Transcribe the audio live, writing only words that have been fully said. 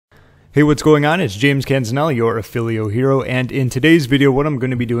Hey, what's going on? It's James Canzanelli, your Affilio hero, and in today's video what I'm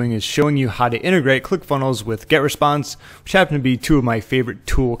going to be doing is showing you how to integrate ClickFunnels with GetResponse, which happen to be two of my favorite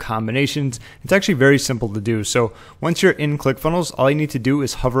tool combinations. It's actually very simple to do. So once you're in ClickFunnels, all you need to do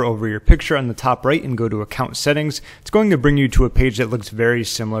is hover over your picture on the top right and go to Account Settings. It's going to bring you to a page that looks very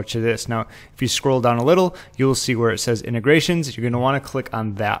similar to this. Now, if you scroll down a little, you'll see where it says Integrations. You're going to want to click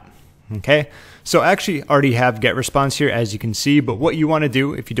on that. Okay, so I actually already have GetResponse here, as you can see, but what you want to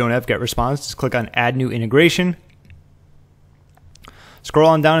do if you don't have GetResponse is click on Add New Integration. Scroll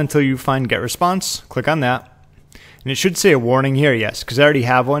on down until you find GetResponse, click on that. And it should say a warning here, yes, because I already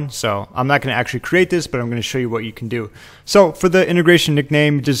have one, so I'm not going to actually create this, but I'm going to show you what you can do. So for the integration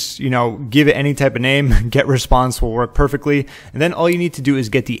nickname, just, give it any type of name. GetResponse will work perfectly. And then all you need to do is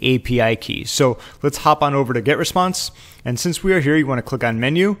get the API key. So let's hop on over to GetResponse. And since we are here, you want to click on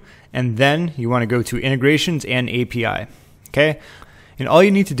Menu, and then you want to go to Integrations and API. Okay? And all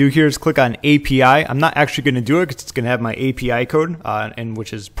you need to do here is click on API. I'm not actually going to do it because it's going to have my API code, and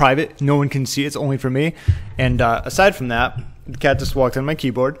which is private. No one can see it. It's only for me. And aside from that, the cat just walked on my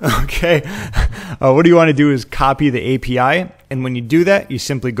keyboard. Okay. What you want to do is copy the API. And when you do that, you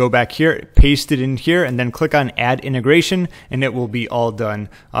simply go back here, paste it in here, and then click on Add Integration, and it will be all done.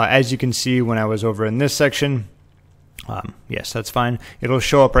 As you can see when I was over in this section, yes, that's fine. It'll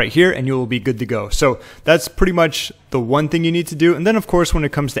show up right here and you will be good to go. So that's pretty much the one thing you need to do. And then of course, when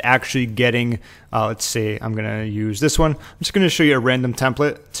it comes to actually getting, let's say I'm going to use this one. I'm just going to show you a random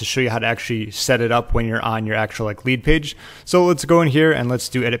template to show you how to actually set it up when you're on your actual lead page. So let's go in here and let's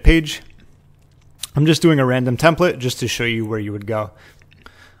do edit page. I'm just doing a random template just to show you where you would go.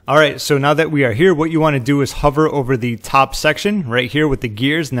 All right, so now that we are here, what you want to do is hover over the top section right here with the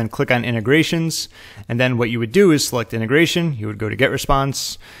gears and then click on integrations. And then what you would do is select integration. You would go to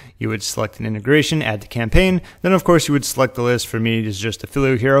GetResponse. You would select an integration, add to campaign. Then of course you would select the list. For me, it is just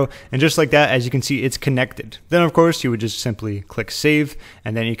Affilio Hero. And just like that, as you can see, it's connected. Then of course you would just simply click save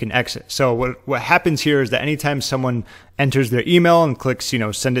and then you can exit. So what happens here is that anytime someone enters their email and clicks,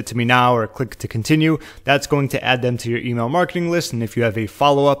 send it to me now or click to continue, that's going to add them to your email marketing list. And if you have a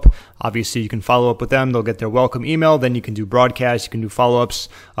follow-up, obviously you can follow up with them. They'll get their welcome email. Then you can do broadcasts, you can do follow-ups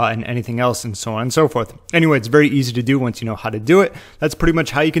and anything else and so on and so forth. Anyway, it's very easy to do once you know how to do it. That's pretty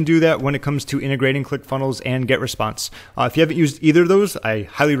much how you can do that when it comes to integrating ClickFunnels and GetResponse. If you haven't used either of those, I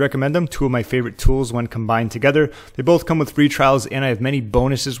highly recommend them. Two of my favorite tools when combined together. They both come with free trials and I have many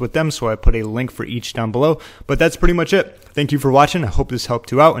bonuses with them, so I put a link for each down below. But that's pretty much it. Thank you for watching. I hope this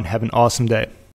helped you out and have an awesome day.